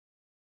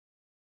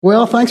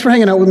Well, thanks for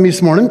hanging out with me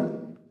this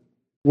morning.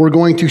 We're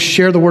going to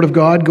share the Word of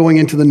God going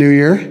into the new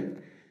year,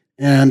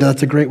 and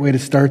that's a great way to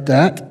start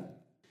that.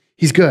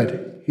 He's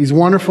good. He's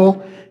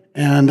wonderful,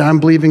 and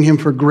I'm believing Him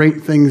for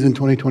great things in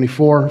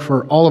 2024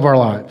 for all of our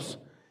lives.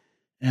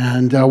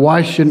 And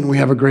why shouldn't we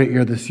have a great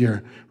year this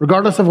year?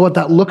 Regardless of what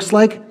that looks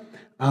like,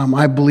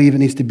 I believe it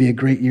needs to be a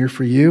great year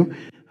for you.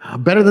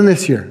 Better than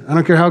this year. I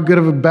don't care how good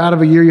of a bad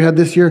of a year you had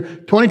this year.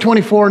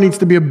 2024 needs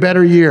to be a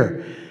better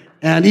year.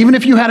 And even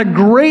if you had a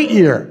great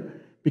year,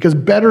 because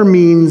better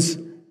means,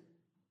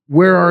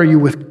 where are you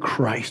with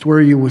Christ? Where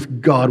are you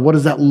with God? What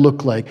does that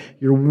look like?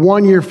 You're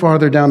 1 year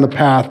farther down the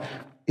path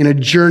in a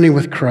journey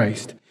with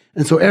Christ.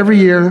 And so every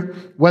year,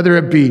 whether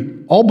it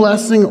be all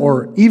blessing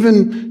or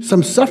even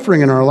some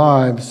suffering in our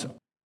lives,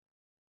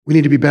 we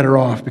need to be better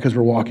off because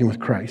we're walking with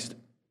Christ.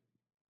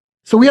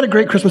 So we had a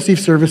great Christmas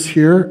Eve service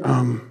here.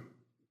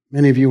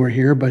 Many of you were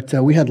here, but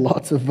we had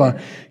lots of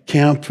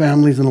camp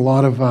families and a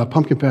lot of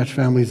pumpkin patch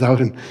families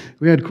out, and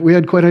we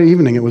had quite an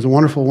evening. It was a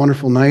wonderful,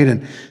 wonderful night,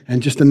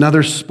 and just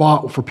another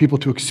spot for people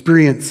to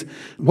experience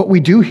what we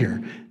do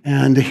here.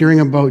 And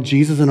hearing about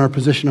Jesus and our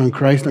position on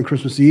Christ on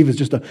Christmas Eve is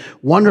just a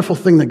wonderful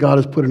thing that God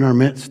has put in our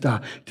midst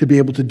to be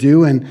able to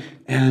do. And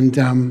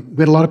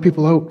we had a lot of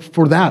people out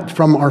for that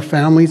from our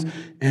families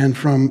and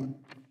from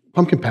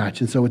Pumpkin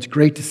Patch. And so it's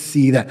great to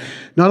see that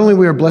not only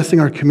we are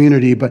blessing our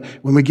community, but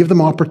when we give them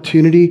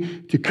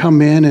opportunity to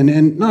come in,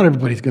 and not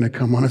everybody's going to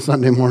come on a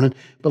Sunday morning,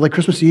 but like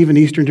Christmas Eve and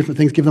Easter and different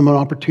things, give them an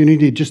opportunity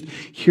to just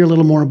hear a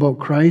little more about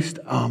Christ.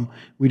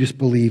 We just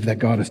believe that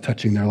God is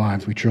touching their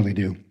lives. We truly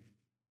do.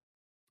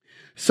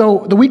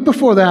 So the week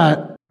before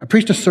that, I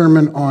preached a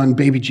sermon on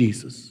baby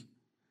Jesus.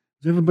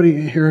 Was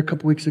everybody here a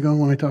couple weeks ago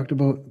when I talked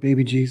about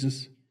baby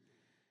Jesus?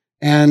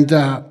 And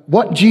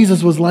what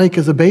Jesus was like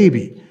as a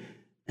baby.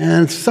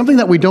 And it's something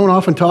that we don't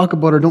often talk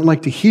about or don't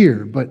like to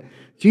hear, but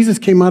Jesus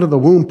came out of the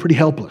womb pretty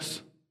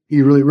helpless.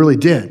 He really, really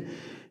did.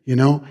 You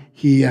know,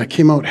 he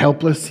came out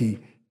helpless. He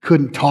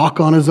couldn't talk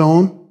on his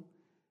own.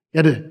 He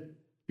had to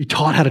be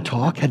taught how to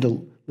talk, had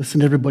to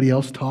listen to everybody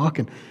else talk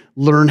and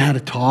learn how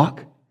to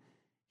talk.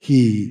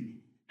 He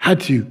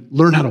had to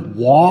learn how to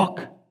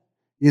walk,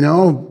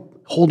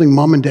 holding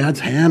mom and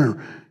dad's hand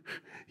or,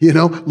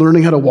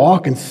 learning how to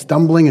walk and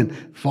stumbling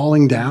and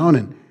falling down.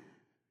 And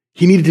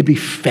he needed to be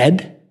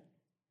fed.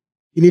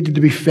 He needed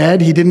to be fed.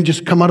 He didn't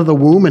just come out of the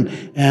womb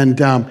and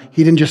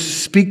he didn't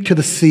just speak to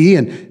the sea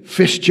and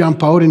fish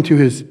jump out into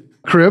his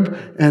crib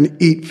and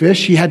eat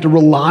fish. He had to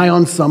rely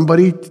on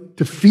somebody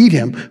to feed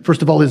him.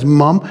 First of all, his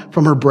mom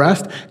from her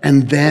breast,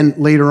 and then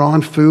later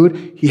on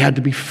food. He had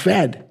to be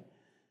fed.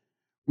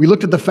 We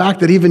looked at the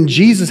fact that even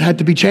Jesus had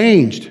to be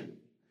changed.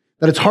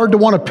 That it's hard to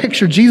want to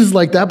picture Jesus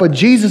like that, but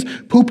Jesus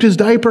pooped his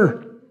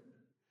diaper.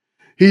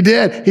 He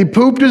did. He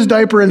pooped his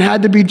diaper and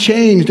had to be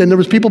changed. And there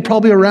was people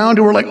probably around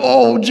who were like,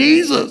 "Oh,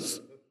 Jesus."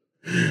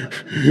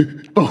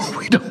 But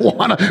we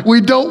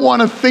don't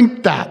want to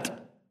think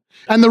that.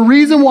 And the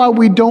reason why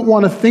we don't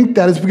want to think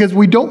that is because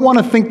we don't want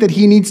to think that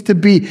he needs to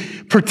be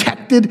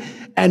protected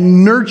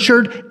and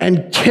nurtured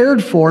and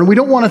cared for. And we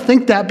don't want to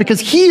think that because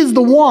he is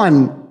the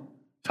one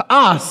to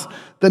us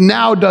that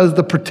now does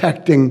the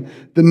protecting,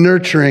 the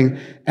nurturing,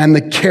 and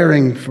the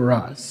caring for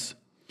us.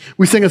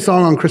 We sang a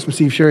song on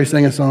Christmas Eve. Sherry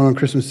sang a song on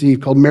Christmas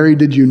Eve called "Mary,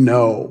 Did You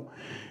Know?"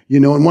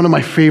 And one of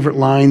my favorite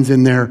lines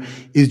in there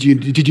is,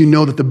 did you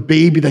know that the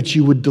baby that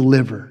you would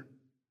deliver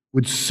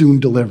would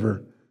soon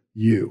deliver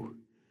you?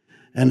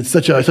 And it's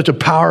such a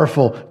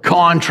powerful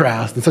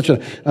contrast and such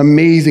an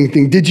amazing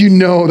thing. Did you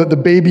know that the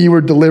baby you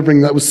were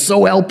delivering that was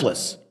so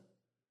helpless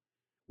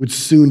would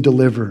soon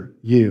deliver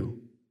you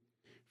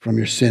from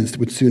your sins,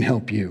 would soon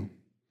help you?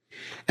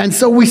 And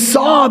so we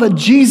saw that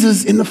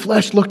Jesus in the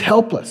flesh looked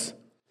helpless.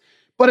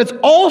 But it's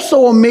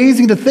also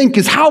amazing to think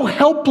is how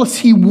helpless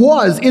he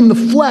was in the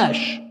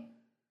flesh,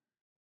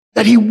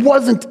 that he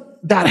wasn't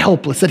that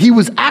helpless, that he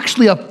was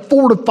actually a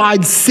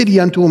fortified city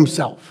unto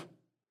himself.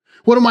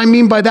 What do I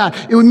mean by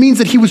that? It means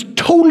that he was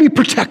totally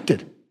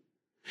protected,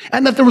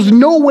 and that there was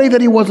no way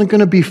that he wasn't going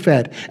to be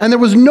fed, and there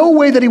was no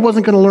way that he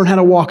wasn't going to learn how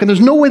to walk, and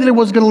there's no way that he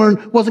wasn't going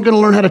to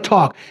learn how to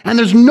talk, and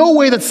there's no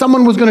way that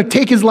someone was going to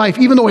take his life.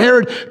 Even though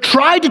Herod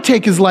tried to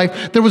take his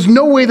life, there was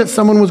no way that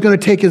someone was going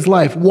to take his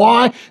life.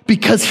 Why?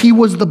 Because he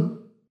was the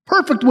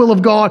perfect will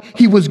of God.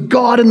 He was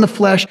God in the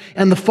flesh,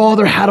 and the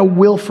Father had a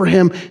will for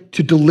him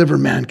to deliver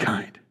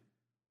mankind.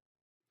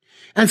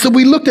 And so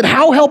we looked at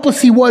how helpless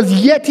he was,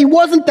 yet he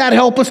wasn't that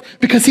helpless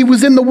because he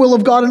was in the will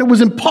of God, and it was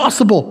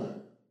impossible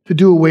to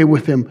do away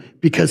with him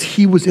because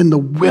he was in the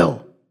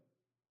will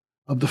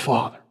of the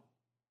Father.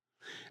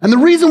 And the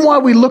reason why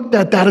we looked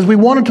at that is we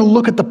wanted to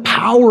look at the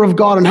power of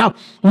God and how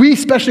we,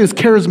 especially as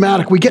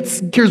charismatics,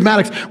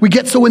 we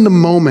get so in the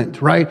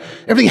moment, right?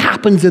 Everything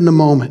happens in the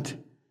moment.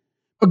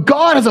 But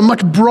God has a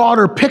much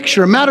broader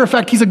picture. A matter of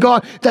fact, he's a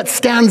God that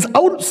stands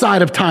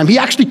outside of time. He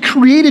actually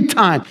created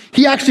time.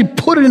 He actually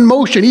put it in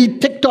motion. He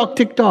tick-tock,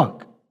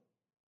 tick-tock.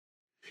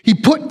 He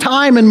put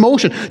time in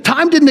motion.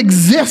 Time didn't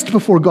exist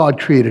before God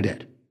created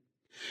it.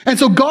 And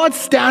so God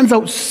stands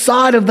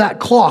outside of that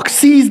clock,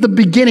 sees the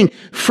beginning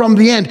from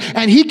the end,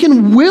 and he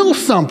can will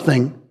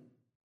something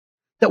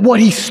that what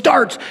he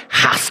starts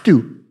has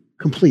to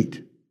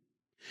complete.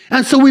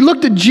 And so we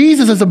looked at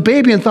Jesus as a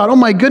baby and thought, oh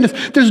my goodness,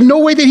 there's no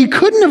way that he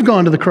couldn't have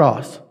gone to the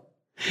cross.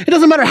 It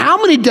doesn't matter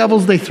how many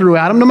devils they threw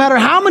at him, no matter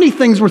how many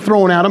things were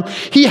thrown at him,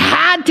 he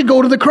had to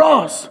go to the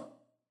cross.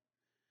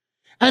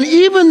 And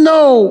even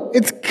though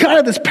it's kind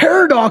of this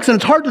paradox and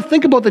it's hard to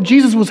think about that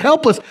Jesus was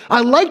helpless,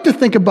 I like to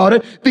think about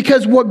it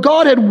because what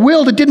God had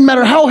willed, it didn't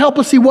matter how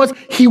helpless he was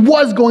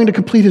going to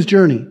complete his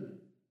journey.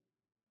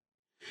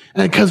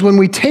 And because when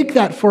we take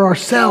that for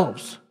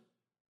ourselves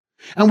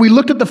and we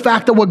looked at the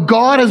fact that what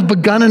God has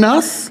begun in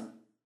us,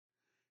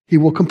 he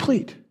will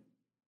complete.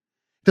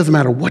 It doesn't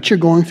matter what you're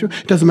going through.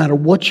 It doesn't matter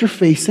what you're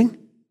facing.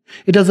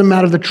 It doesn't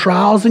matter the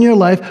trials in your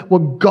life.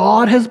 What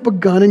God has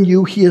begun in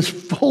you, he is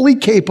fully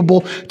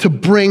capable to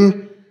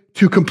bring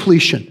to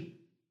completion.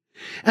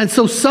 And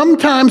so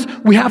sometimes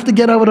we have to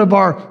get out of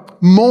our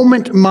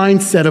moment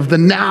mindset, of the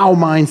now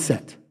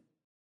mindset.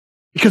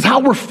 Because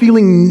how we're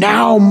feeling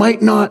now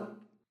might not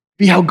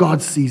be how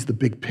God sees the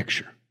big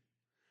picture.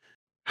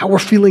 How we're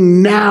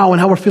feeling now and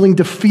how we're feeling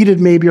defeated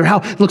maybe, or how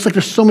it looks like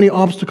there's so many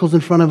obstacles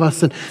in front of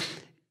us.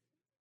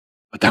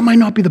 But that might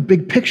not be the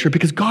big picture,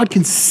 because God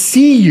can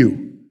see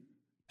you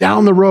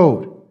down the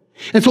road.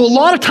 And so a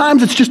lot of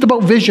times it's just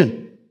about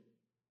vision.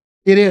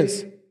 It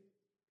is.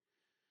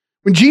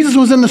 When Jesus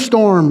was in the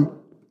storm,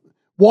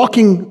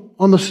 walking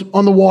on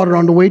the water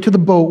on the way to the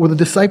boat, where the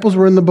disciples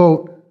were in the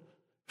boat,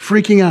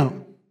 freaking out.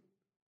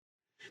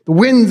 The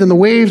winds and the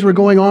waves were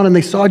going on, and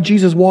they saw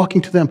Jesus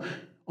walking to them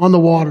on the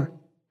water.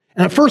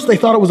 And at first they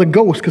thought it was a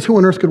ghost, because who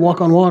on earth could walk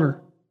on water?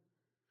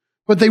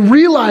 But they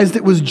realized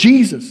it was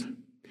Jesus.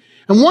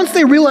 And once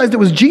they realized it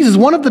was Jesus,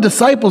 one of the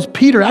disciples,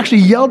 Peter,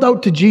 actually yelled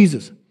out to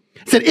Jesus,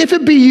 said, "If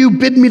it be you,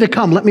 bid me to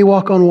come. Let me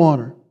walk on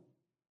water."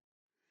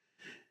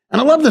 And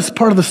I love this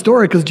part of the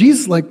story because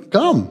Jesus is like,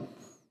 come.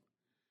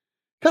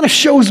 Kind of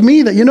shows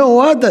me that, you know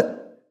what,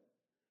 that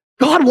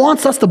God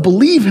wants us to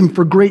believe him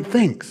for great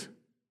things.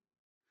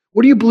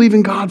 What do you believe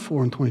in God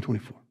for in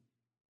 2024?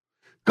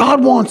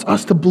 God wants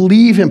us to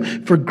believe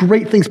him for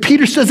great things.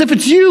 Peter says, if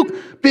it's you,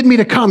 bid me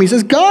to come. He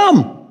says,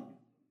 come.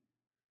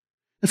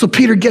 And so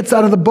Peter gets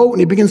out of the boat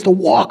and he begins to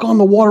walk on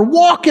the water,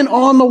 walking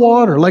on the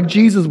water like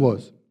Jesus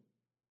was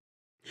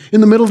in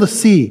the middle of the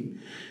sea.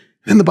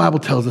 And the Bible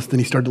tells us then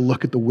he started to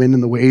look at the wind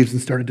and the waves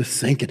and started to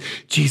sink. And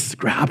Jesus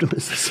grabbed him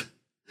and says,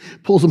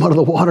 pulls him out of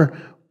the water.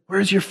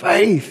 Where's your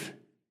faith?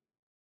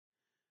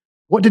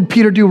 What did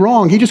Peter do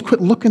wrong? He just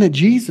quit looking at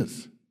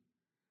Jesus.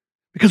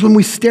 Because when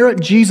we stare at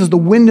Jesus, the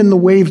wind and the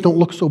waves don't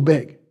look so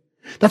big.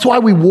 That's why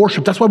we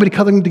worship. That's why we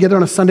come together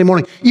on a Sunday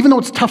morning. Even though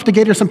it's tough to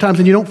get here sometimes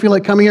and you don't feel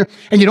like coming here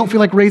and you don't feel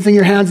like raising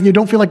your hands and you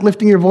don't feel like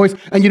lifting your voice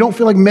and you don't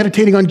feel like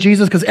meditating on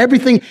Jesus because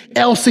everything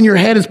else in your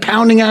head is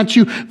pounding at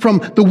you from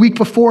the week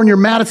before and you're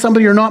mad at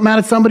somebody, you're not mad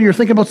at somebody, you're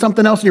thinking about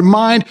something else and your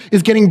mind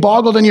is getting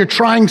boggled and you're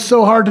trying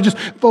so hard to just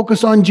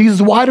focus on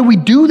Jesus. Why do we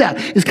do that?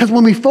 It's because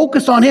when we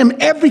focus on him,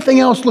 everything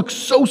else looks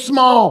so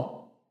small.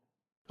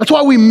 That's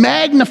why we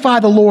magnify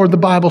the Lord, the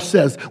Bible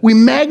says. We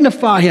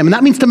magnify him, and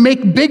that means to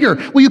make bigger.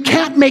 Well, you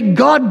can't make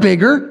God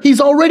bigger.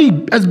 He's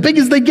already as big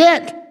as they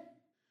get.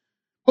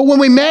 But when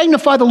we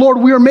magnify the Lord,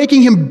 we are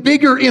making him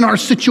bigger in our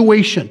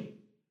situation.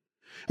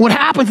 What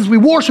happens is we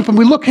worship and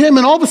we look at him,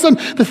 and all of a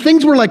sudden, the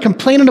things we're like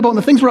complaining about, and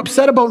the things we're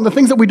upset about, and the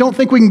things that we don't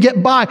think we can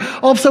get by,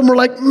 all of a sudden we're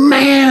like,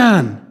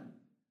 man,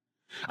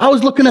 I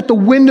was looking at the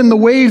wind and the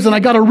waves, and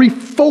I got to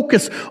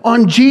refocus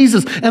on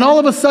Jesus. And all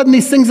of a sudden,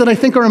 these things that I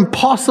think are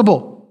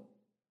impossible,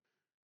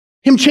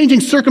 him changing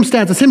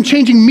circumstances, him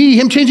changing me,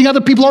 him changing other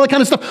people, all that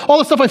kind of stuff. All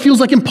the stuff I feel is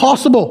like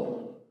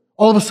impossible,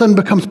 all of a sudden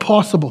becomes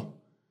possible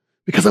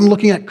because I'm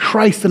looking at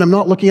Christ and I'm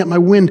not looking at my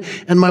wind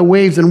and my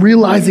waves and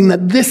realizing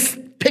that this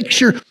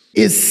picture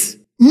is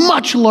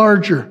much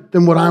larger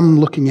than what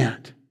I'm looking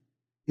at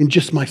in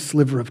just my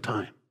sliver of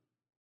time.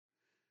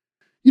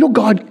 You know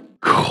God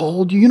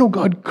called you. You know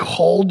God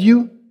called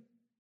you.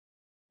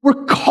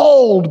 We're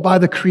called by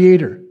the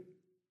Creator.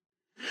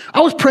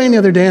 I was praying the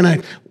other day,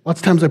 and lots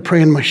of times I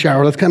pray in my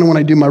shower. That's kind of when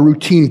I do my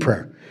routine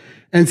prayer.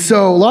 And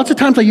so lots of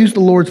times I use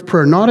the Lord's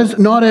Prayer, not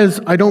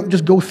as I don't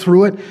just go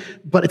through it,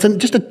 but it's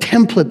just a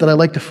template that I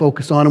like to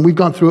focus on. And we've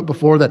gone through it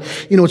before that,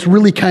 it's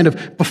really kind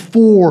of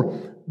before,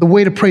 the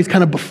way to pray is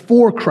kind of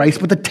before Christ,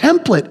 but the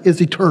template is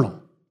eternal.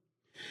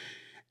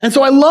 And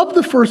so I love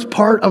the first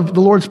part of the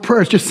Lord's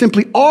Prayer. It's just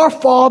simply, Our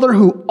Father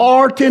who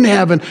art in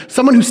heaven,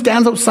 someone who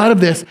stands outside of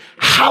this,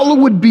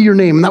 hallowed be your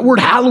name. And that word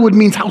hallowed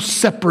means how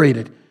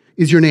separated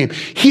is your name.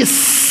 He is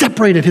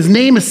separated. His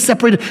name is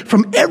separated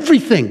from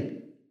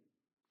everything.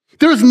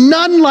 There is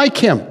none like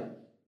him.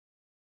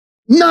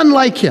 None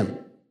like him.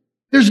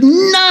 There's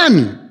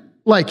none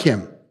like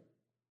him.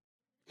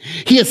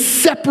 He is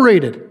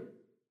separated.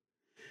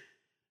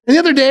 And the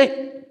other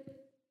day,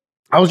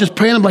 I was just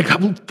praying. I'm like,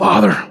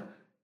 Father,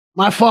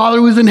 my Father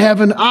who is in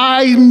heaven,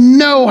 I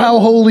know how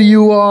holy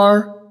you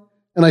are.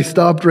 And I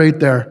stopped right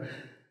there.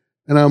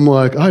 And I'm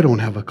like, I don't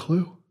have a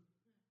clue.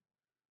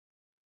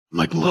 I'm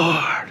like,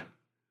 Lord,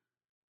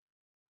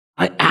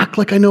 I act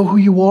like I know who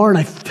you are and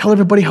I tell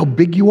everybody how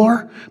big you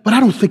are, but I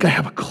don't think I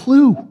have a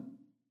clue.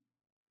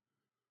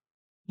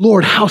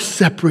 Lord, how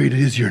separated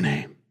is your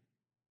name?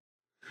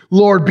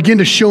 Lord, begin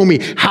to show me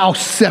how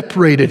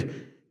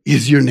separated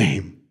is your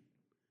name.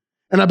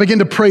 And I begin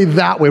to pray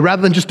that way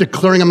rather than just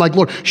declaring. I'm like,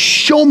 Lord,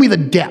 show me the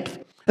depth.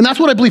 And that's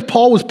what I believe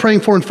Paul was praying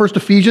for in 1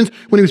 Ephesians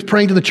when he was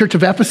praying to the church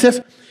of Ephesus.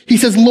 He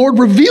says, Lord,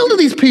 reveal to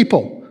these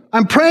people.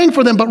 I'm praying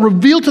for them, but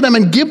reveal to them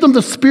and give them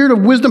the spirit of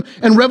wisdom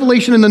and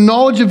revelation and the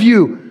knowledge of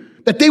you,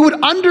 that they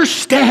would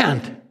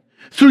understand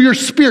through your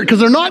spirit, because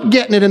they're not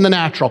getting it in the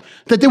natural,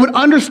 that they would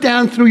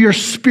understand through your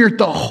spirit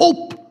the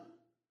hope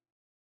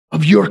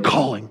of your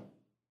calling.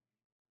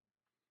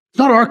 It's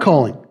not our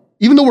calling.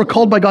 Even though we're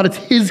called by God, it's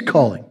his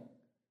calling.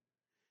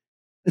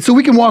 And so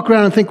we can walk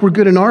around and think we're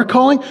good in our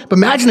calling, but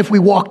imagine if we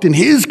walked in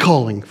his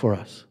calling for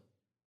us.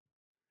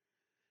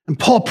 And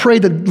Paul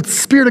prayed that the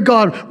Spirit of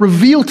God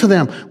reveal to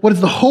them what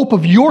is the hope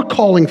of your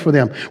calling for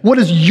them, what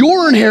is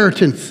your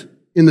inheritance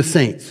in the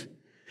saints,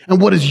 and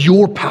what is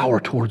your power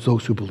towards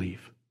those who believe.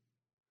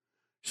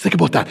 Just think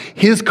about that.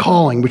 His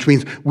calling, which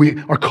means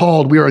we are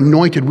called, we are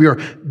anointed, we are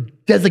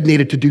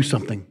designated to do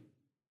something.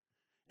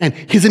 And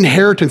his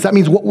inheritance, that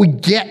means what we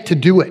get to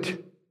do it.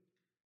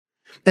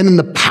 And then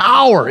the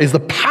power is the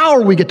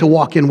power we get to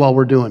walk in while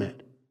we're doing it.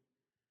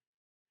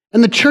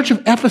 And the church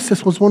of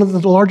Ephesus was one of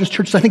the largest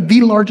churches, I think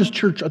the largest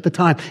church at the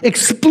time,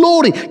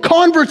 exploding,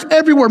 converts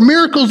everywhere,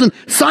 miracles and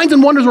signs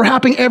and wonders were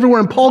happening everywhere.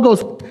 And Paul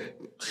goes,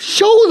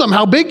 show them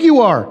how big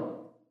you are.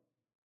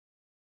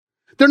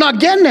 They're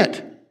not getting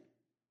it.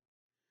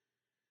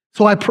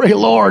 So I pray,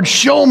 Lord,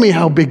 show me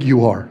how big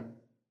you are.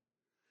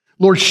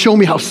 Lord, show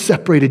me how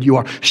separated you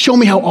are. Show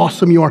me how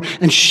awesome you are.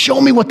 And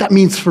show me what that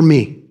means for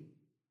me.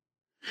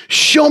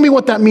 Show me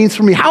what that means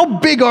for me. How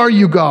big are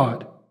you,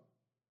 God?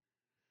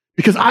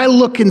 Because I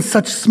look in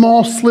such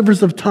small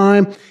slivers of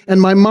time and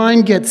my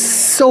mind gets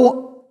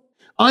so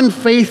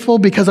unfaithful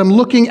because I'm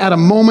looking at a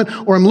moment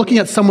or I'm looking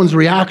at someone's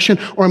reaction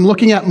or I'm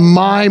looking at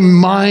my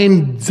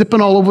mind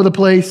zipping all over the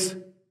place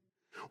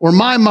or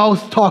my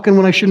mouth talking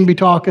when I shouldn't be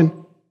talking.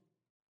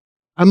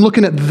 I'm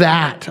looking at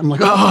that. I'm like,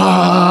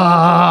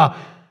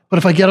 but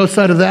if I get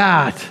outside of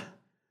that,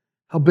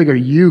 how big are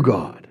you,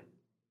 God?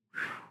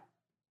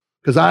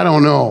 Because I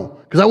don't know.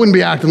 Because I wouldn't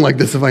be acting like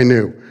this if I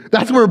knew.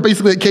 That's where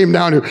basically it came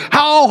down to.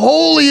 How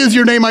holy is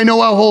your name? I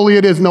know how holy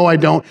it is. No, I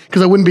don't.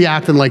 Because I wouldn't be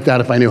acting like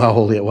that if I knew how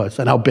holy it was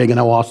and how big and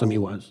how awesome he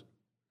was.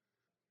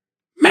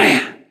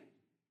 Man,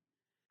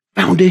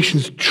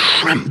 foundations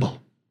tremble,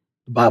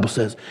 the Bible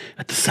says,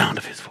 at the sound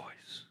of his voice.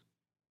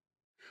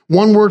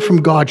 One word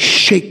from God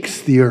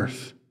shakes the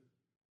earth.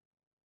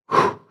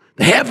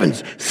 The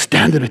heavens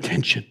stand at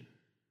attention.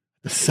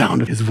 The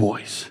sound of his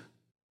voice.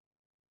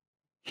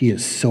 He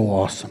is so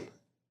awesome.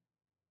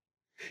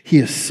 He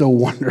is so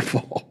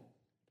wonderful.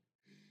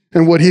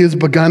 And what he has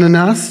begun in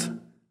us,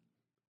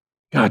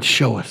 God,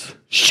 show us.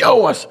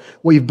 Show us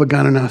what you've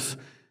begun in us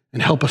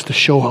and help us to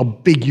show how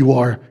big you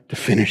are to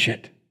finish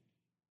it.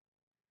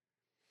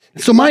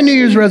 So my New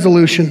Year's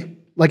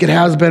resolution, like it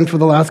has been for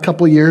the last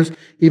couple of years,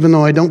 even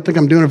though I don't think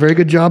I'm doing a very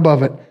good job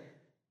of it,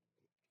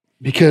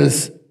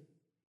 because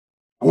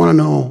I want to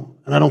know,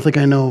 and I don't think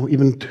I know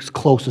even as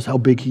close as how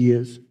big he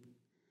is.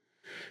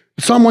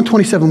 Psalm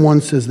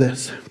 127:1 says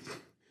this,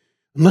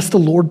 unless the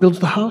Lord builds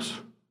the house,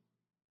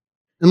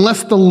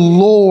 unless the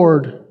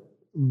Lord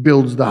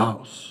builds the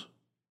house,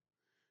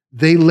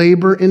 they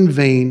labor in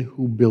vain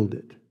who build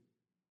it.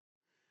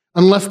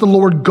 Unless the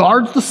Lord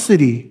guards the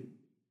city,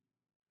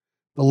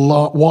 the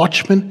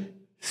watchman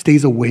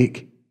stays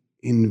awake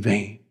in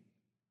vain.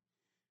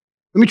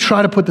 Let me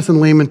try to put this in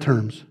layman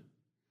terms.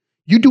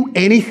 You do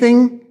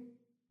anything,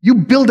 you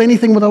build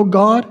anything without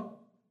God,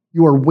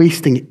 you are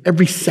wasting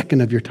every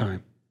second of your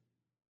time.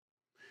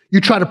 You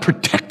try to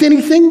protect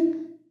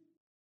anything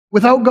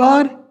without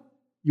God,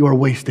 you are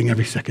wasting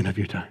every second of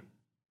your time.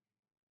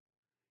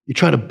 You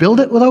try to build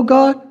it without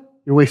God,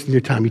 you're wasting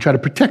your time. You try to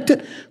protect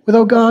it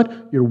without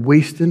God, you're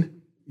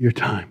wasting your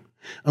time.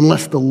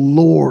 Unless the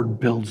Lord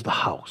builds the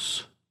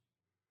house.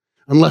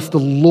 Unless the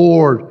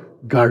Lord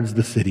guards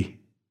the city.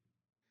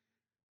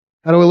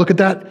 How do I look at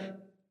that?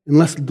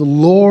 Unless the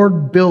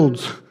Lord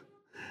builds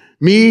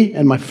me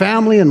and my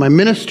family and my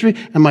ministry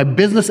and my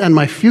business and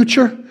my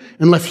future,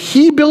 unless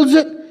he builds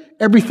it,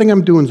 everything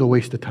I'm doing is a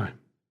waste of time.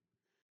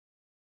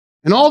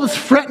 And all this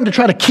fretting to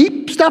try to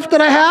keep stuff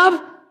that I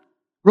have,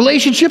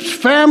 relationships,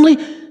 family,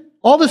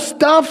 all this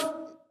stuff,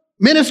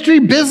 ministry,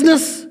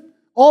 business,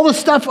 all the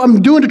stuff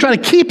I'm doing to try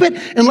to keep it,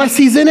 unless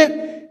he's in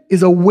it,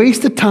 is a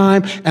waste of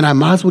time, and I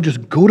might as well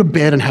just go to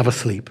bed and have a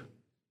sleep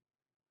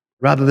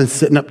rather than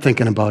sitting up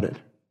thinking about it.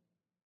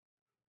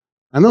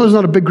 I know there's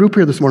not a big group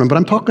here this morning, but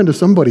I'm talking to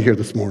somebody here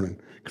this morning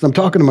because I'm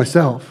talking to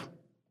myself.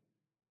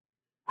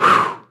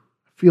 Whew.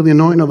 Feel the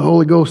anointing of the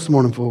Holy Ghost this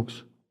morning,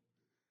 folks.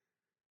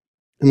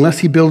 Unless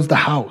he builds the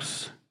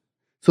house.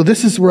 So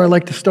this is where I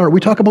like to start. We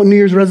talk about New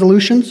Year's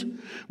resolutions.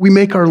 We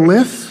make our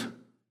lists.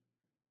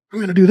 I'm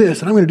going to do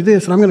this, and I'm going to do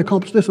this, and I'm going to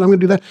accomplish this, and I'm going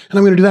to do that, and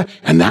I'm going to do that.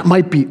 And that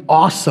might be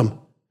awesome.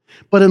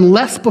 But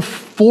unless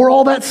before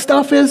all that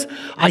stuff is,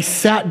 I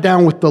sat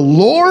down with the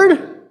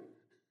Lord,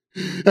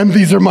 and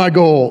these are my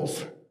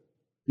goals,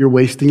 you're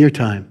wasting your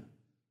time.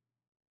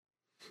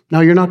 Now,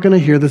 you're not going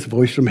to hear this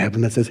voice from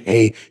heaven that says,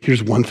 hey,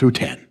 here's 1 through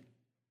 10.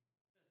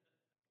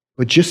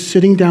 But just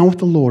sitting down with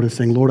the Lord and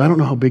saying, Lord, I don't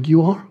know how big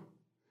you are,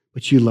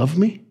 but you love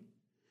me,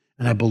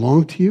 and I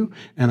belong to you,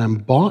 and I'm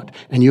bought,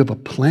 and you have a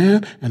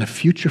plan and a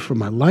future for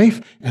my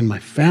life and my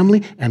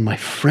family and my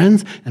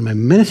friends and my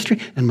ministry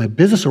and my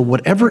business or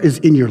whatever is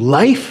in your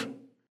life.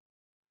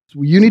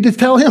 So you need to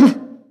tell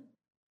him,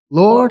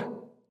 Lord,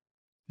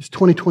 this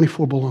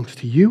 2024 belongs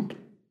to you.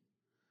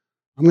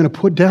 I'm going to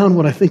put down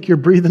what I think you're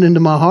breathing into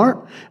my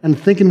heart and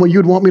thinking what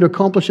you'd want me to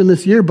accomplish in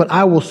this year, but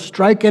I will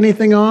strike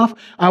anything off.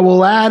 I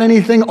will add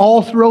anything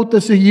all throughout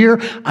this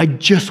year. I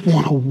just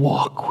want to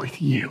walk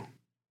with you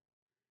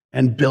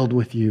and build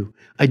with you.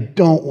 I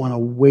don't want to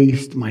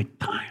waste my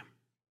time.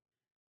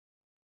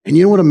 And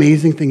you know what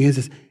amazing thing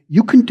is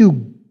you can do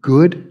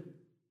good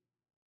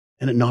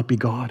and it not be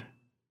God.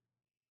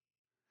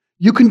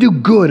 You can do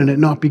good and it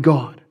not be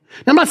God.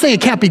 Now, I'm not saying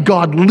it can't be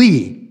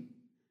godly,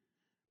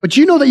 but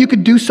you know that you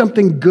could do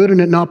something good and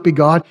it not be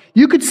God.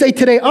 You could say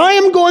today, I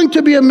am going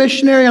to be a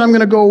missionary and I'm going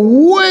to go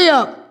way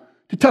up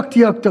to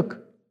Tuktoyaktuk.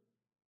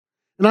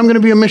 And I'm going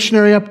to be a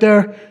missionary up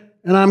there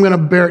and I'm going to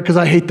bear it because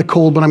I hate the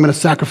cold, but I'm going to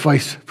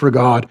sacrifice for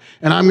God.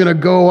 And I'm going to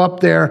go up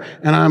there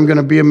and I'm going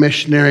to be a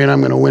missionary and I'm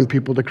going to win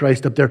people to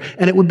Christ up there.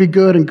 And it would be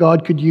good and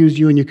God could use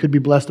you and you could be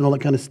blessed and all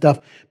that kind of stuff.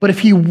 But if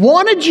he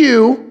wanted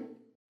you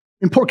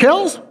in Port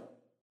Kells,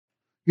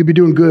 you'd be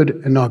doing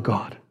good and not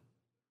God.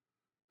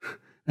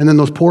 And then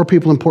those poor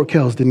people in Port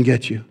Kells didn't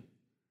get you.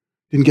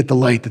 Didn't get the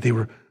light that they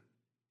were.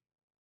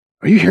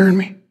 Are you hearing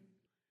me?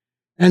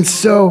 And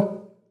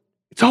so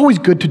it's always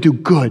good to do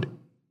good.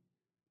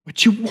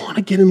 But you want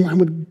to get in line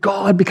with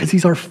God because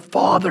he's our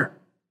Father.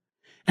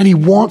 And he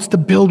wants to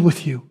build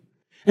with you.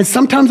 And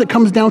sometimes it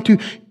comes down to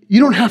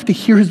you don't have to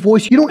hear his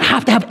voice. You don't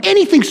have to have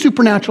anything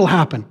supernatural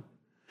happen.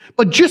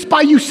 But just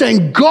by you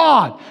saying,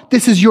 God,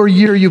 this is your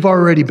year, you've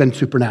already been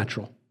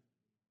supernatural.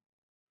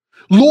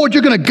 Lord,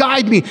 you're going to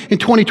guide me in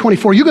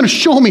 2024. You're going to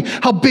show me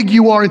how big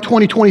you are in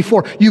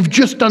 2024. You've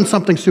just done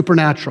something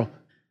supernatural.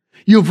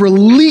 You've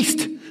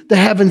released the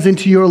heavens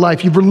into your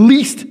life. You've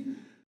released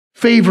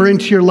favor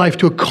into your life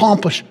to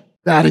accomplish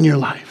that in your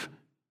life.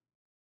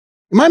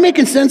 Am I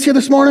making sense here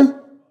this morning?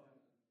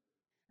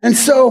 And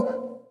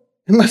so,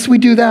 unless we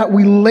do that,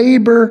 we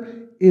labor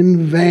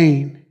in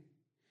vain.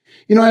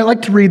 You know, I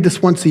like to read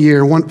this once a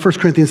year, 1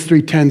 Corinthians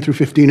 3:10 through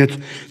 15. It's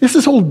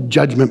this whole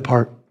judgment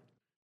part.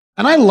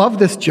 And I love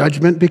this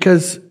judgment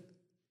because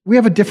we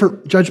have a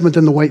different judgment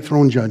than the white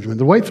throne judgment.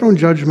 The white throne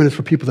judgment is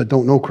for people that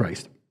don't know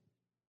Christ.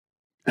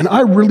 And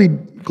I'm really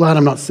glad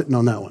I'm not sitting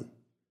on that one.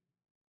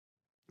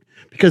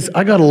 Because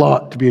I got a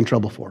lot to be in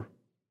trouble for.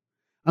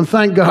 And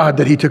thank God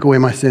that he took away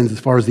my sins as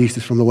far as the east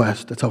is from the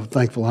west. That's how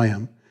thankful I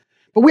am.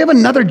 But we have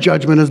another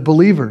judgment as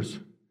believers.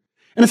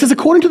 And it says,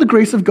 according to the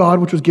grace of God,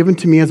 which was given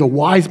to me as a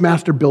wise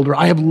master builder,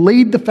 I have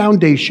laid the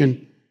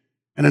foundation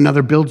and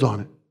another builds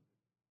on it.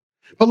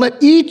 But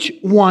let each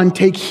one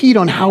take heed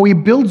on how he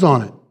builds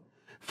on it.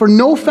 For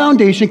no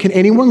foundation can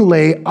anyone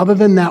lay other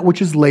than that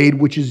which is laid,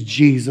 which is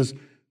Jesus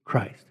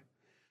Christ.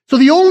 So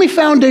the only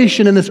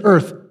foundation in this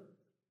earth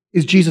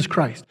is Jesus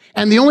Christ.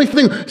 And the only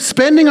thing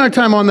spending our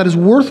time on that is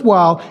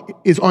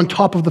worthwhile is on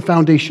top of the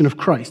foundation of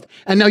Christ.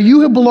 And now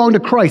you have belonged to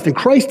Christ, and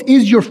Christ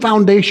is your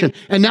foundation.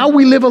 And now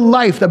we live a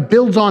life that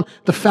builds on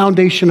the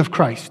foundation of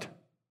Christ.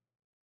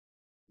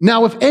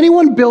 Now, if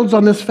anyone builds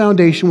on this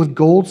foundation with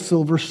gold,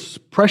 silver,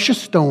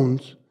 precious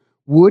stones,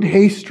 wood,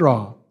 hay,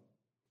 straw,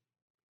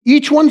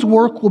 each one's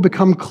work will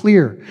become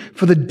clear,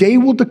 for the day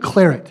will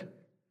declare it,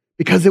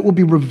 because it will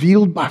be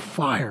revealed by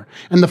fire.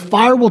 And the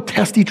fire will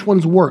test each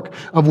one's work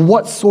of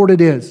what sort it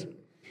is.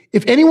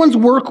 If anyone's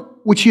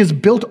work which he has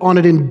built on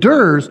it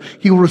endures,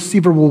 he will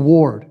receive a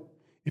reward.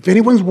 If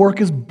anyone's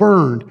work is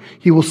burned,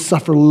 he will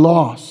suffer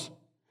loss.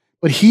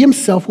 But he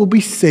himself will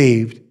be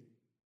saved,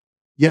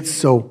 yet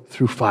so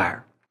through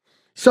fire.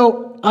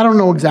 So I don't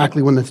know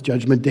exactly when this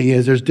judgment day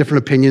is. There's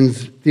different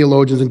opinions,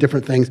 theologians, and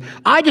different things.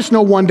 I just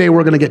know one day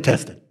we're going to get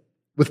tested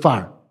with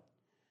fire.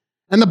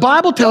 And the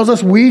Bible tells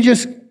us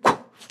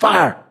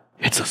fire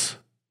hits us.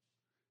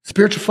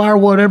 Spiritual fire,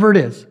 whatever it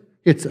is,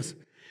 hits us.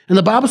 And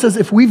the Bible says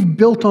if we've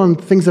built on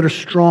things that are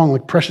strong,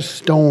 like precious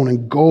stone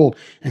and gold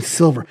and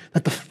silver,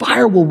 that the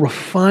fire will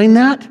refine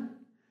that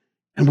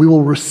and we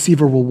will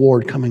receive a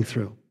reward coming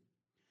through.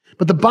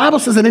 But the Bible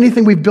says that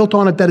anything we've built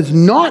on it that is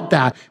not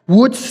that,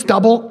 wood,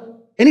 stubble,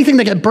 anything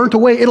that get burnt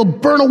away, it'll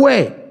burn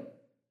away.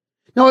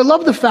 Now, I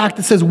love the fact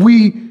that says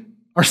we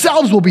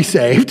ourselves will be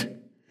saved.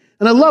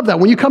 And I love that.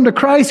 When you come to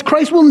Christ,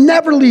 Christ will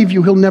never leave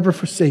you. He'll never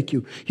forsake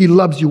you. He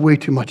loves you way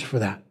too much for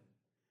that.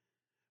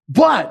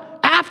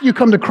 But after you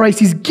come to Christ,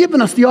 he's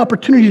given us the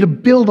opportunity to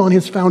build on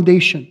his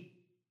foundation.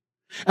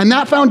 And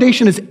that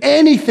foundation is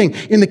anything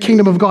in the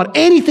kingdom of God,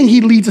 anything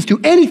he leads us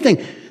to,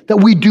 anything that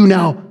we do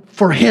now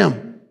for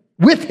him,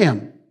 with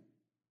him.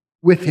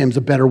 With him is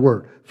a better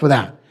word for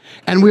that.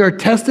 And we are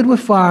tested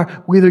with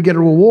fire. We either get a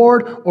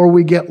reward or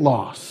we get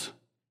loss.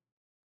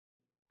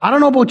 I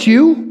don't know about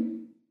you.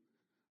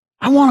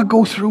 I want to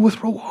go through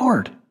with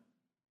reward.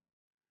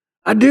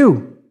 I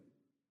do.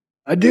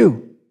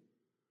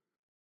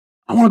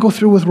 I want to go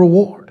through with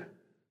reward.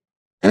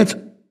 And it's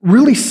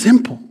really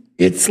simple.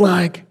 It's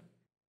like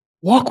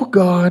walk with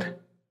God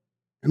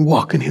and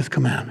walk in his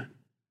commandment.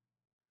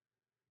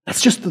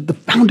 That's just the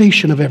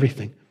foundation of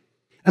everything.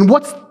 And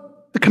what's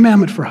the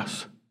commandment for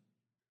us?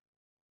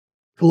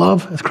 To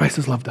love as Christ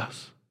has loved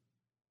us,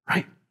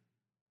 right?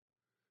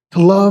 To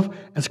love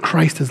as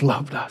Christ has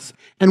loved us.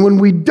 And when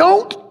we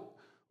don't,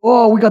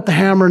 we got the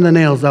hammer and the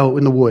nails out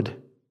in the wood,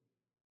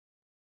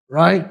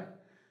 right?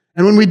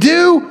 And when we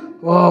do,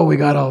 we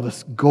got all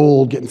this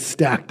gold getting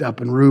stacked up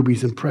and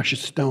rubies and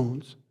precious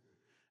stones.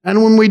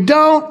 And when we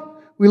don't,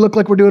 we look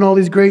like we're doing all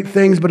these great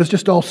things, but it's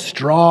just all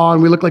straw,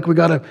 and we look like we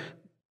got to,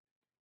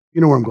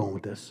 you know where I'm going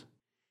with this.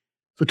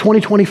 So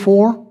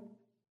 2024,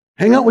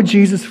 hang out with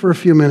Jesus for a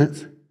few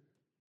minutes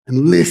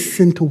and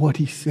listen to what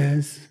he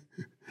says.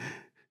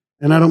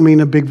 And I don't mean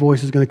a big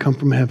voice is going to come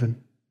from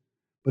heaven,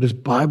 but his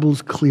Bible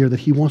is clear that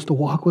he wants to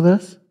walk with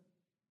us.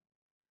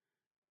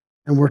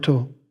 And we're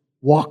to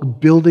walk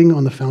building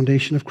on the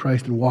foundation of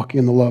Christ and walking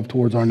in the love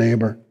towards our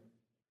neighbor.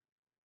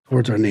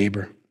 Towards our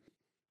neighbor.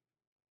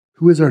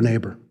 Who is our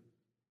neighbor?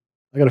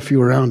 I got a few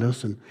around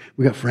us, and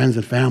we got friends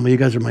and family. You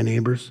guys are my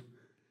neighbors.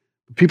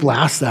 People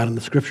ask that in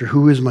the scripture,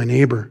 who is my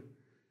neighbor?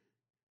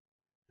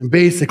 And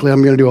basically,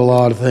 I'm going to do a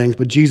lot of things,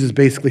 but Jesus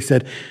basically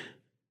said,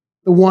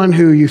 the one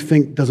who you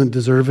think doesn't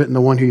deserve it, and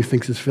the one who you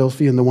think is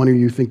filthy, and the one who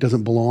you think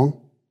doesn't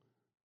belong,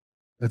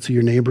 that's who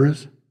your neighbor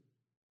is.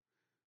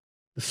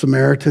 The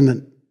Samaritan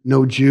that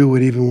no Jew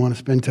would even want to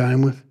spend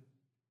time with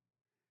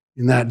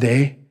in that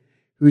day.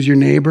 Who's your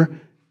neighbor?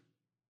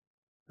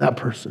 That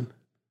person.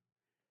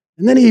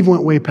 And then he even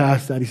went way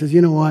past that. He says,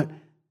 you know what?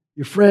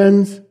 Your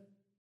friends,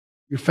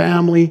 your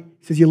family,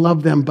 he says you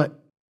love them, but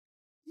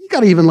you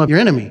got to even love your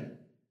enemy.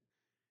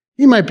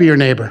 He might be your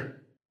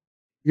neighbor.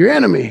 Your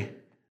enemy.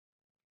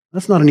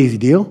 That's not an easy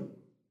deal.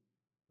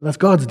 That's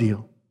God's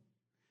deal.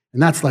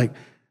 And that's like,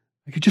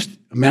 I could just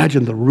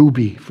imagine the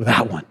ruby for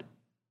that one.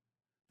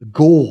 The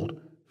gold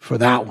for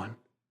that one.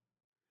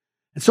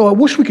 And so I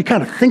wish we could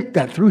kind of think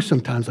that through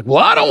sometimes. Like,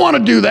 well, I don't want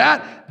to do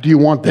that. Do you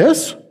want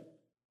this?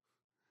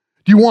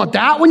 Do you want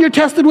that when you're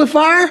tested with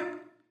fire?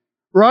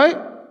 Right?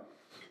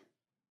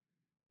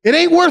 It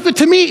ain't worth it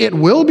to me. It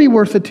will be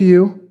worth it to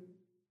you.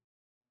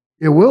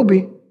 It will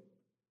be.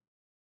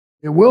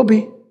 It will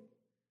be.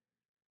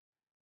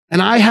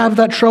 And I have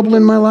that trouble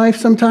in my life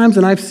sometimes,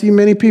 and I've seen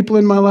many people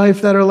in my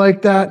life that are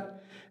like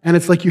that. And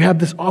it's like you have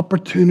this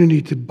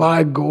opportunity to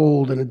buy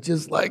gold, and it's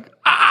just like,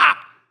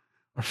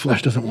 our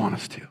flesh doesn't want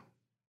us to.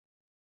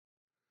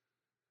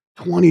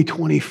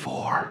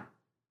 2024.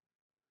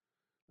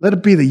 Let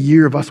it be the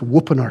year of us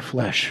whooping our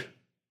flesh.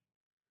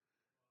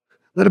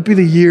 Let it be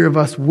the year of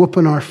us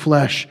whooping our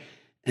flesh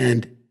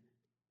and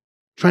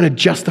trying to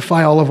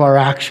justify all of our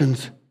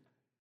actions.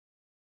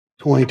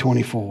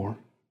 2024.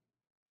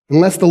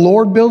 Unless the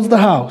Lord builds the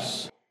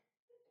house,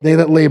 they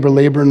that labor,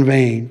 labor in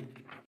vain.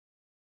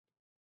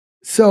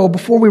 So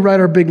before we write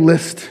our big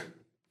list,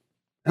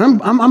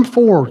 and I'm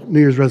for New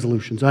Year's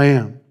resolutions, I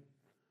am.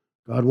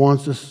 God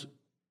wants us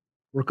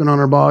working on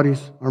our bodies,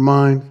 our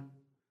minds,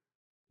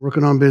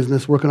 working on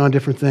business, working on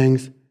different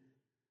things.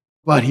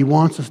 But he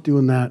wants us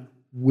doing that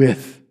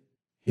with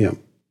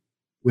him.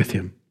 With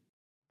him.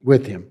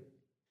 With him.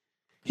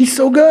 He's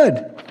so good.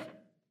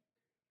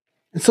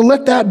 And so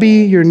let that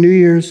be your New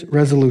Year's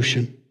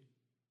resolution.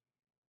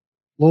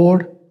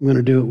 Lord, I'm going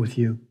to do it with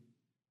you.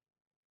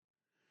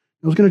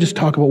 I was going to just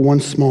talk about one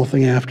small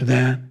thing after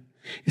that.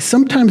 Is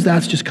sometimes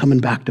that's just coming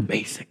back to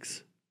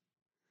basics.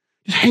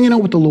 Just hanging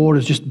out with the Lord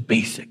is just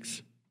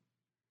basics.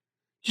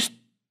 Just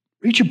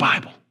read your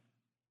Bible.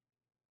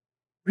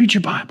 Read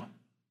your Bible.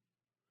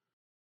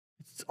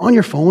 It's on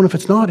your phone. If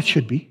it's not, it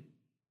should be.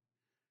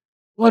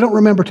 Well, I don't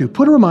remember to.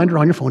 Put a reminder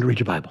on your phone to read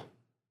your Bible.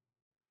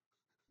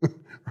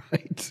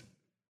 Right?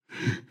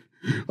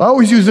 I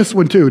always use this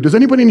one too. Does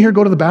anybody in here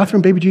go to the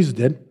bathroom? Baby Jesus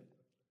did.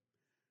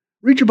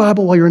 Read your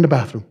Bible while you're in the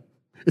bathroom.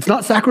 It's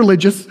not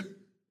sacrilegious.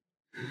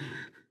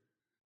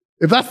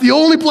 If that's the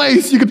only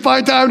place you can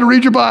find time to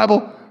read your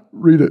Bible,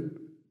 read it.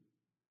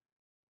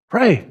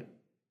 Pray.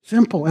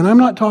 Simple. And I'm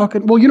not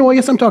talking, well, you know what?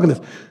 Yes, I'm talking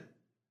this.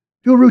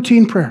 Do a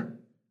routine prayer.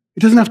 It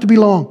doesn't have to be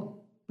long,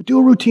 but do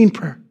a routine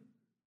prayer.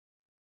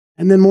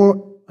 And then more,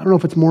 I don't know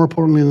if it's more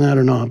importantly than that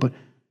or not, but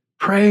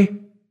pray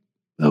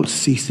without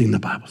ceasing, the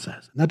Bible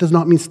says. And that does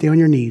not mean stay on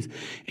your knees.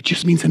 It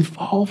just means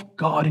involve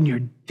God in your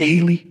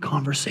daily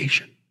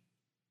conversation.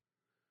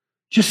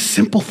 Just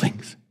simple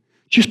things.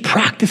 Just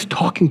practice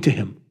talking to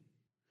him.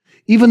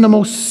 Even the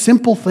most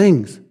simple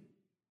things.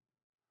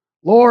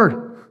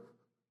 Lord,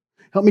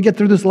 help me get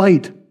through this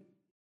light.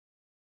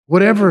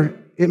 Whatever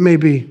it may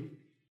be.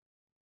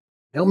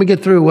 Help me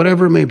get through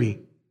whatever it may be.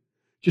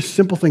 Just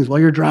simple things while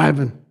you're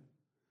driving.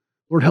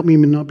 Lord, help me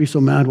not be so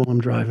mad while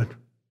I'm driving.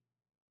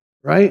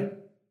 Right?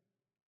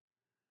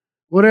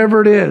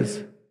 Whatever it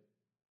is.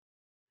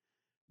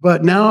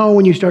 But now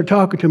when you start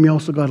talking to him, you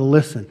also got to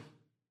listen.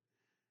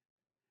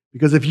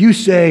 Because if you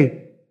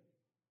say,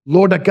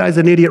 Lord, that guy's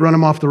an idiot, run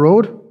him off the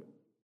road,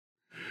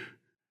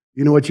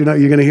 you know what you're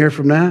going to hear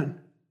from that?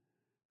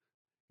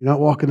 You're not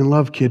walking in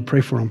love, kid.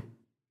 Pray for him.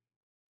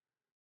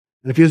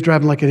 And if he is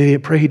driving like an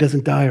idiot, pray he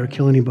doesn't die or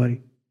kill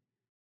anybody.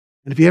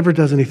 And if he ever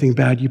does anything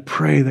bad, you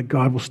pray that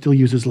God will still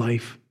use his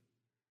life.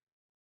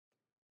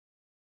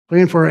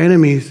 Praying for our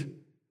enemies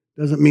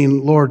doesn't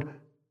mean, Lord,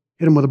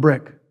 hit them with a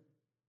brick. It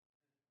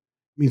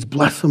means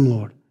bless them,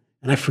 Lord,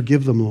 and I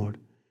forgive them, Lord.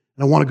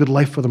 And I want a good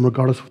life for them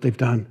regardless of what they've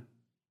done.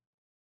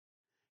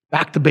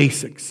 Back to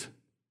basics.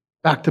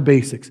 Back to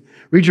basics.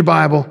 Read your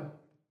Bible.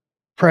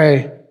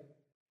 Pray.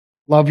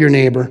 Love your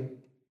neighbor. Does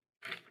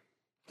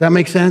that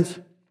make sense?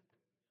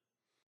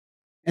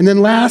 And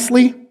then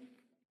lastly,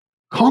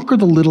 conquer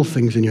the little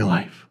things in your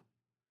life.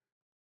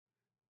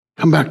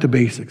 Come back to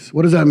basics.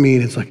 What does that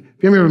mean? It's like,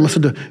 if you ever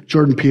listened to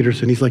Jordan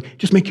Peterson, he's like,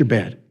 just make your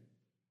bed.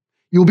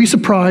 You'll be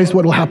surprised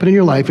what will happen in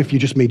your life if you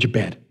just made your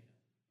bed.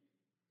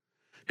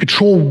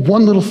 Control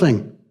one little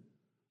thing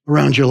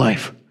around your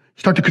life.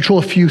 Start to control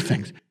a few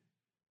things.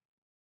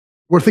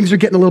 Where things are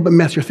getting a little bit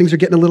messier, things are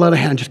getting a little out of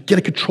hand, just get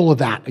a control of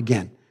that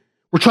again.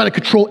 We're trying to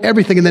control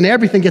everything, and then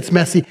everything gets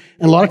messy.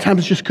 And a lot of times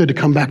it's just good to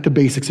come back to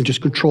basics and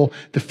just control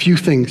the few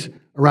things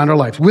around our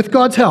lives. With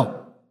God's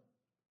help,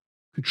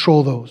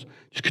 control those.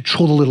 Just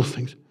control the little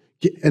things.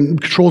 And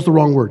control is the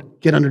wrong word.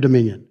 Get under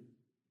dominion.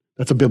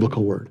 That's a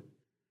biblical word.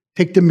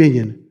 Take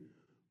dominion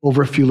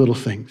over a few little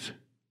things.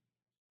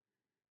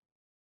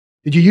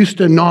 Did you used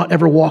to not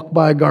ever walk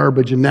by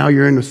garbage, and now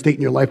you're in a state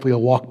in your life where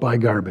you'll walk by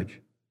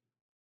garbage?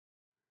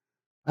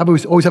 I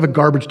always have a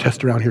garbage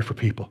test around here for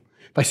people.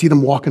 If I see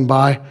them walking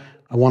by,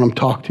 I want them to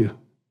talk to.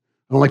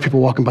 I don't like people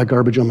walking by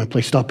garbage on my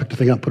place. Stop, pick the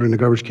thing up, put it in the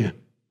garbage can.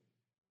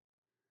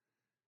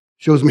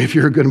 Shows me if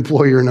you're a good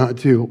employee or not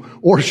too,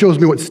 or shows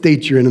me what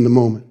state you're in the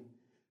moment.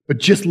 But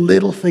just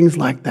little things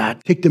like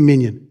that. Take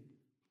dominion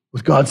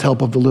with God's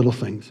help of the little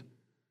things.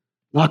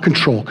 Not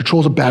control. Control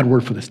is a bad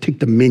word for this. Take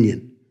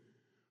dominion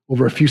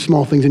over a few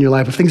small things in your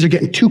life. If things are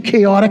getting too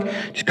chaotic,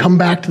 just come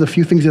back to the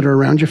few things that are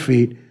around your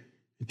feet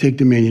and take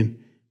dominion.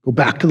 Go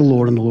back to the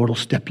Lord, and the Lord will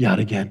step you out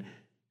again,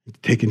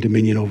 taking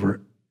dominion over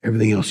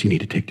everything else you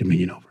need to take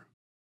dominion over.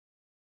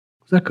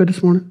 Is that good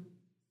this morning?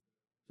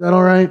 Is that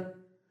all right?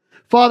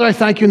 Father, I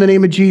thank you in the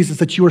name of Jesus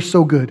that you are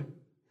so good.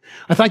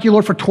 I thank you,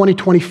 Lord, for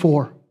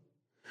 2024.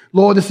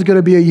 Lord, this is going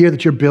to be a year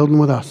that you're building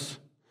with us.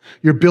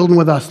 You're building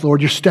with us,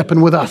 Lord. You're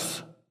stepping with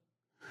us.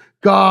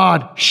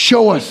 God,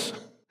 show us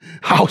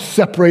how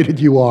separated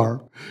you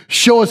are.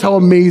 Show us how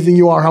amazing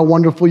you are, how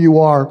wonderful you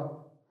are.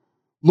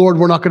 Lord,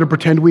 we're not going to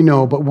pretend we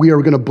know, but we are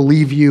going to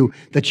believe you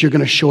that you're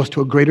going to show us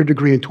to a greater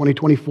degree in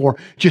 2024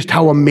 just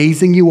how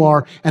amazing you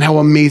are and how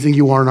amazing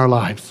you are in our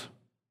lives.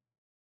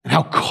 And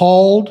how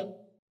called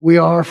we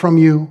are from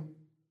you,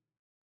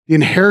 the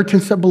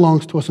inheritance that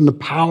belongs to us and the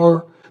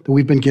power that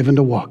we've been given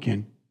to walk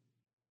in.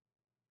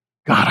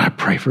 God, I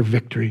pray for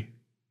victory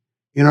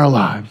in our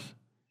lives.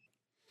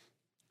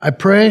 I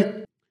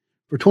pray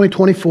for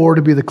 2024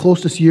 to be the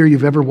closest year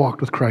you've ever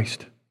walked with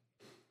Christ.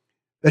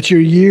 That's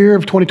your year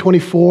of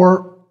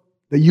 2024,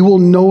 that you will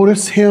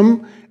notice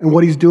him and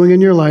what he's doing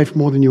in your life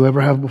more than you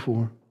ever have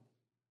before.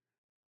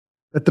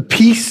 That the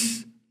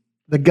peace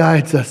that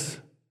guides us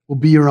will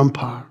be your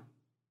umpire.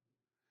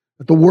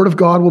 That the word of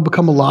God will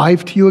become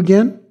alive to you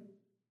again,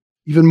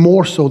 even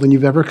more so than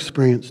you've ever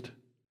experienced.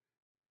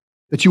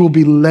 That you will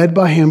be led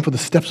by him, for the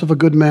steps of a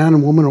good man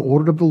and woman are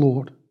ordered of the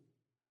Lord.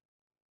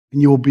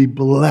 And you will be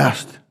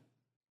blessed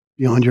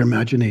beyond your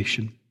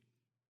imagination.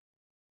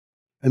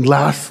 And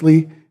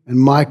lastly, and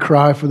my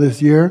cry for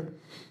this year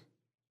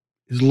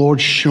is,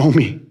 Lord, show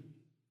me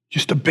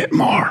just a bit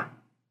more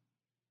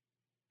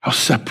how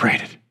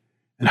separated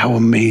and how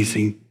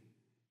amazing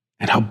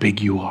and how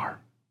big you are.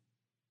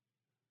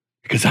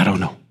 Because I don't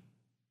know.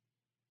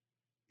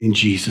 In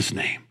Jesus'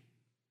 name,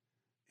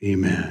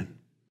 amen.